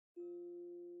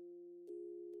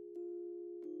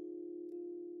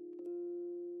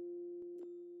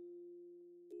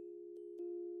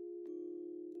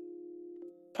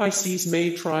Pisces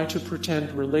may try to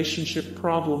pretend relationship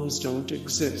problems don't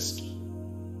exist.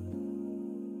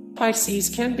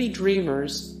 Pisces can be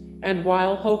dreamers, and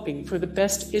while hoping for the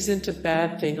best isn't a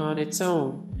bad thing on its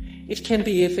own, it can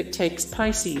be if it takes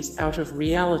Pisces out of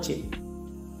reality.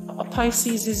 A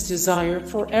Pisces' desire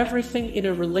for everything in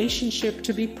a relationship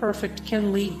to be perfect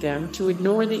can lead them to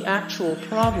ignore the actual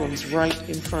problems right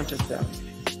in front of them.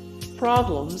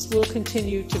 Problems will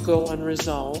continue to go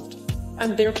unresolved,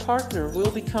 and their partner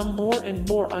will become more and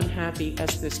more unhappy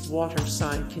as this water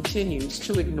sign continues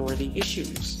to ignore the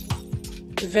issues.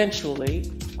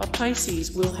 Eventually, a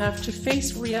Pisces will have to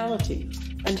face reality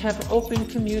and have open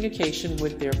communication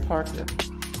with their partner.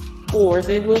 Or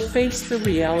they will face the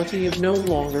reality of no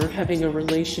longer having a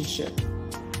relationship.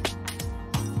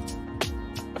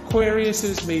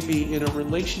 Aquariuses may be in a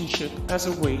relationship as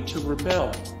a way to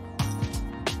rebel.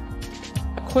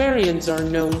 Aquarians are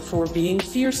known for being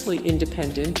fiercely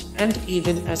independent and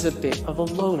even as a bit of a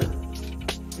loner.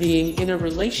 Being in a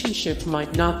relationship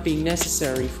might not be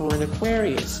necessary for an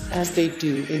Aquarius, as they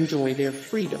do enjoy their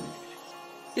freedom.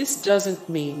 This doesn't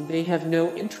mean they have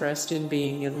no interest in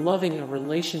being in loving a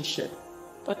relationship,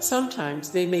 but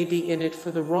sometimes they may be in it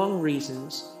for the wrong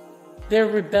reasons. Their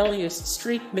rebellious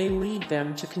streak may lead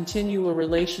them to continue a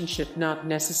relationship not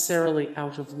necessarily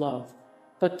out of love,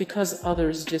 but because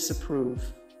others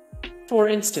disapprove. For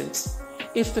instance,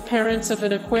 if the parents of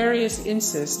an Aquarius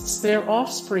insists their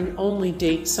offspring only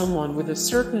date someone with a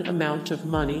certain amount of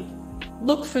money,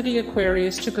 look for the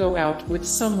Aquarius to go out with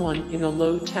someone in a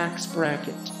low tax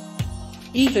bracket,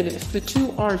 even if the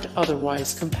two aren't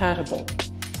otherwise compatible.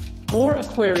 More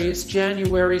Aquarius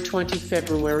January 20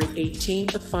 February 18.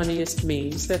 The funniest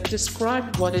memes that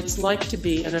describe what it's like to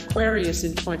be an Aquarius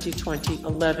in 2020.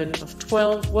 11 of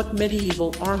 12. What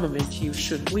medieval armament you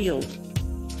should wield.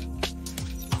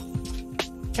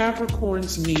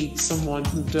 Capricorns need someone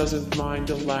who doesn't mind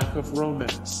a lack of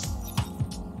romance.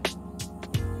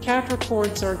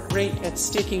 Capricorns are great at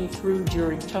sticking through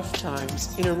during tough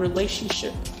times in a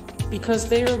relationship because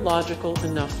they are logical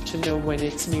enough to know when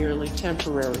it's merely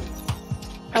temporary.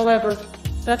 However,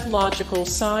 that logical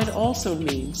side also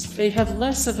means they have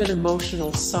less of an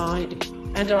emotional side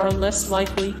and are less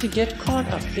likely to get caught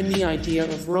up in the idea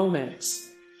of romance.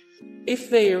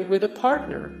 If they are with a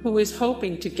partner who is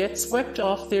hoping to get swept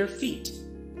off their feet,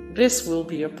 this will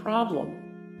be a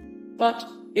problem. But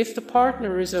if the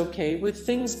partner is okay with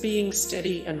things being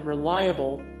steady and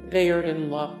reliable, they are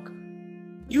in luck.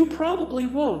 You probably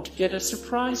won't get a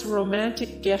surprise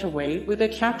romantic getaway with a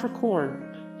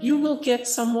Capricorn. You will get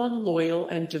someone loyal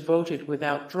and devoted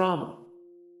without drama.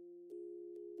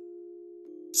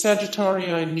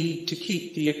 Sagittarii need to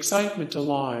keep the excitement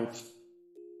alive.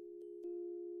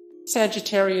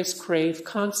 Sagittarius crave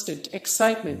constant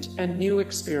excitement and new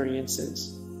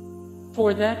experiences.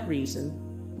 For that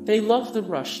reason, they love the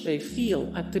rush they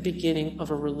feel at the beginning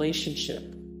of a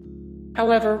relationship.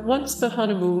 However, once the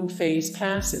honeymoon phase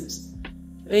passes,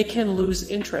 they can lose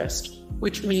interest,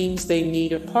 which means they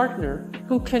need a partner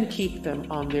who can keep them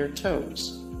on their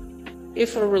toes.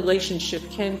 If a relationship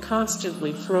can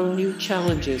constantly throw new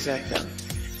challenges at them,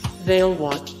 they'll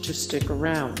want to stick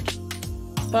around.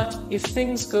 But if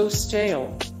things go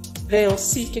stale, they'll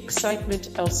seek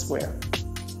excitement elsewhere.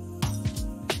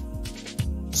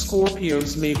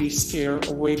 Scorpios maybe scare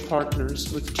away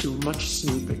partners with too much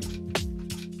snooping.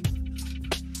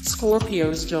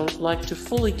 Scorpios don't like to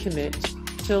fully commit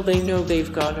till they know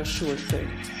they've got a sure thing.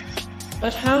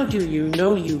 But how do you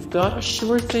know you've got a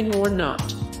sure thing or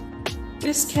not?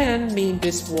 This can mean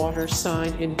this water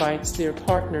sign invites their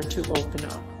partner to open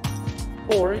up.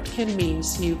 Or it can mean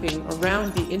snooping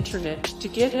around the internet to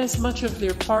get as much of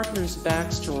their partner's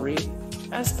backstory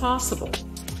as possible.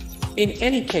 In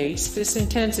any case, this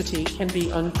intensity can be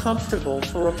uncomfortable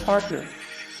for a partner.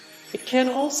 It can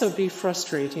also be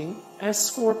frustrating, as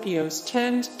Scorpios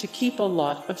tend to keep a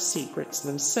lot of secrets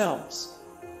themselves.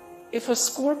 If a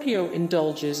Scorpio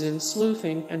indulges in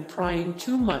sleuthing and prying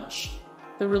too much,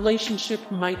 the relationship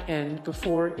might end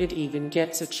before it even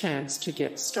gets a chance to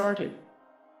get started.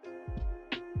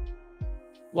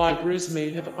 Libras may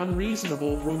have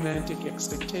unreasonable romantic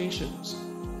expectations.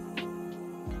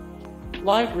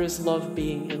 Libras love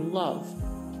being in love,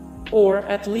 or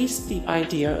at least the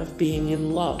idea of being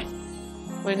in love.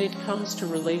 When it comes to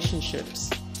relationships,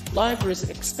 Libras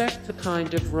expect the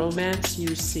kind of romance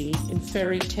you see in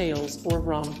fairy tales or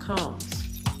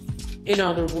rom-coms. In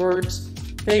other words,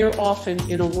 they are often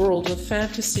in a world of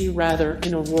fantasy rather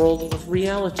than a world of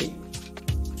reality.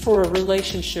 For a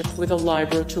relationship with a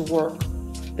Libra to work,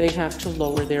 they have to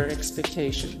lower their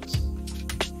expectations.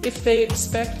 If they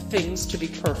expect things to be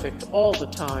perfect all the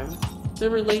time, the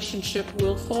relationship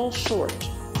will fall short.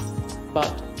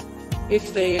 But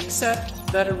if they accept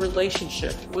that a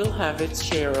relationship will have its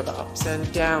share of ups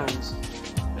and downs,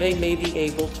 they may be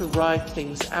able to ride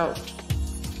things out.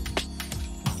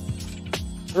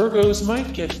 Virgos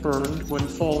might get burned when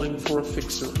falling for a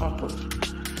fixer-upper.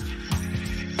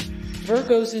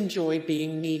 Virgos enjoy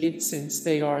being needed since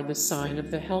they are the sign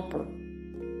of the helper.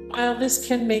 While this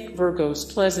can make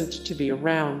Virgos pleasant to be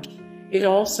around, it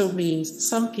also means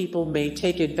some people may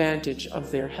take advantage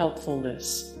of their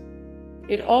helpfulness.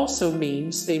 It also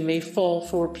means they may fall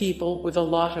for people with a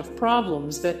lot of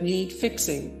problems that need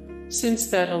fixing, since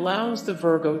that allows the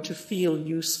Virgo to feel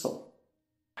useful.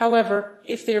 However,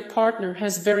 if their partner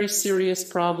has very serious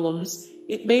problems,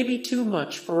 it may be too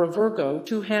much for a Virgo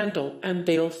to handle and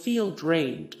they'll feel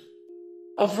drained.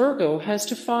 A Virgo has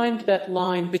to find that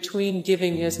line between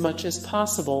giving as much as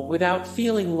possible without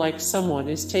feeling like someone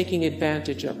is taking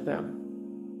advantage of them.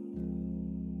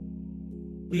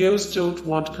 Leos don't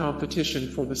want competition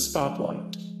for the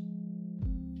spotlight.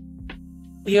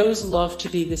 Leos love to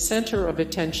be the center of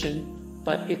attention,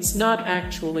 but it's not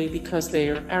actually because they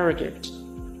are arrogant.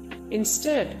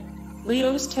 Instead,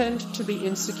 Leos tend to be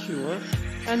insecure,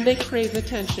 and they crave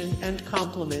attention and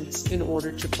compliments in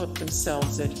order to put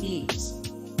themselves at ease.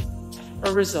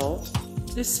 A result,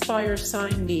 this fire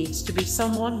sign needs to be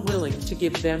someone willing to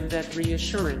give them that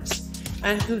reassurance,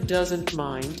 and who doesn't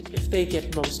mind if they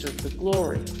get most of the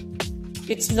glory.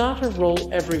 It's not a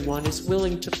role everyone is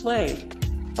willing to play.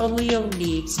 A Leo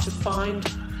needs to find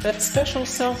that special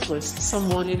selfless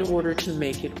someone in order to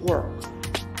make it work.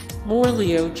 More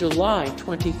Leo, July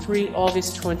 23,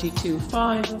 August 22,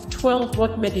 5 of 12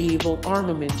 What medieval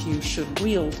armament you should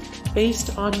wield,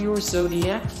 based on your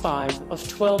Zodiac. 5 of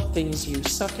 12 things you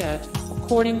suck at,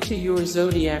 according to your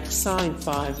Zodiac sign.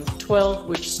 5 of 12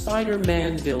 which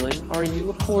Spider-Man villain are you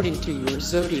according to your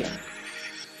Zodiac?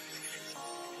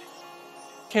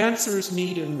 Cancers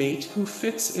need a mate who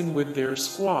fits in with their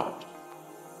squad.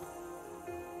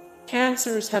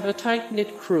 Cancers have a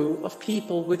tight-knit crew of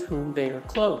people with whom they are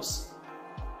close.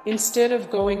 Instead of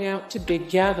going out to big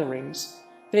gatherings,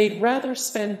 they'd rather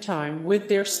spend time with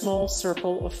their small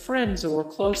circle of friends or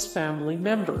close family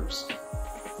members.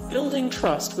 Building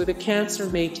trust with a Cancer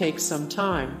may take some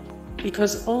time,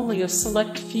 because only a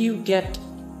select few get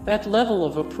that level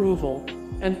of approval,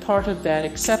 and part of that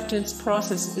acceptance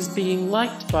process is being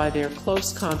liked by their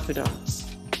close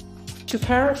confidants. To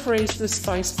paraphrase the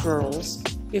Spice Girls,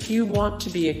 if you want to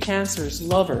be a Cancer's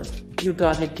lover, you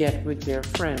gotta get with their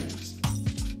friends.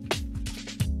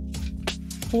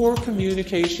 Poor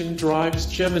communication drives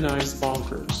Geminis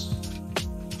bonkers.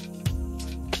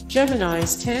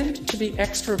 Geminis tend to be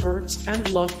extroverts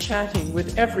and love chatting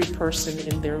with every person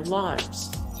in their lives.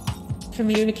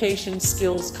 Communication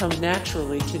skills come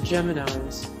naturally to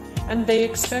Geminis, and they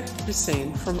expect the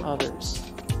same from others.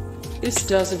 This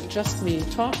doesn't just mean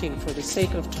talking for the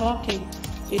sake of talking.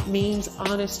 It means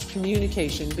honest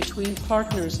communication between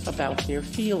partners about their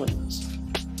feelings.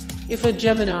 If a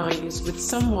Gemini is with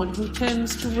someone who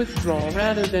tends to withdraw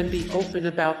rather than be open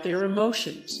about their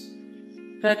emotions,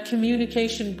 that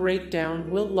communication breakdown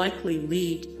will likely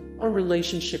lead a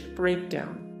relationship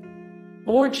breakdown.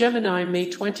 More Gemini, May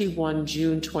 21,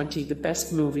 June 20. The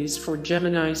best movies for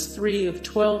Geminis. 3 of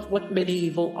 12 What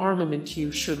medieval armament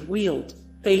you should wield,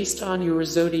 based on your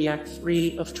Zodiac.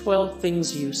 3 of 12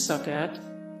 things you suck at,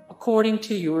 according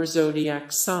to your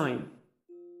Zodiac sign.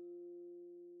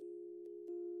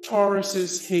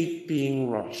 Tauruses hate being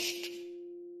rushed.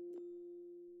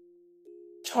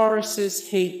 Tauruses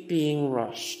hate being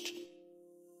rushed.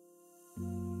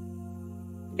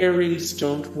 Aries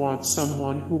don't want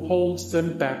someone who holds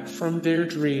them back from their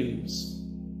dreams.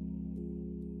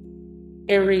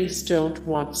 Aries don't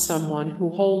want someone who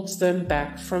holds them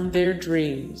back from their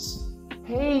dreams.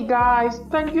 Hey guys,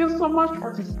 thank you so much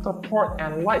for the support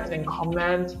and likes and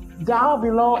comments down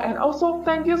below, and also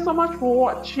thank you so much for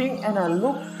watching, and I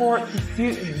look forward to see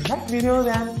you in the next video.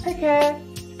 Then take care,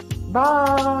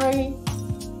 bye.